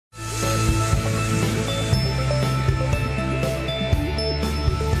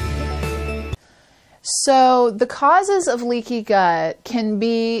So the causes of leaky gut can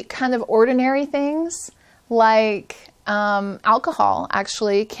be kind of ordinary things, like alcohol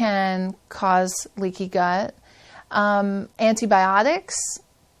actually can cause leaky gut. Antibiotics,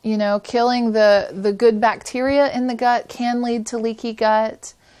 you know, killing the good bacteria in the gut can lead to leaky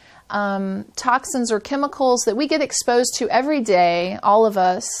gut. Toxins or chemicals that we get exposed to every day, all of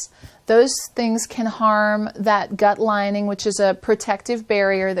us, those things can harm that gut lining, which is a protective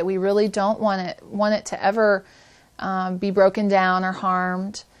barrier that we really don't want it to ever be broken down or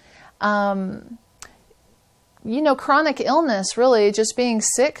harmed. You know, chronic illness, really, just being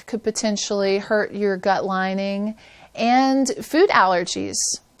sick could potentially hurt your gut lining. And food allergies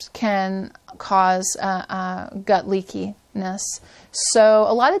can cause gut leakiness. So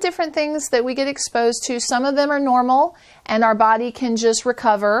a lot of different things that we get exposed to. Some of them are normal, and our body can just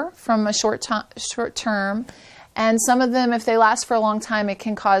recover from a short term. And some of them, if they last for a long time, it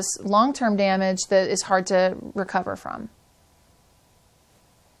can cause long-term damage that is hard to recover from.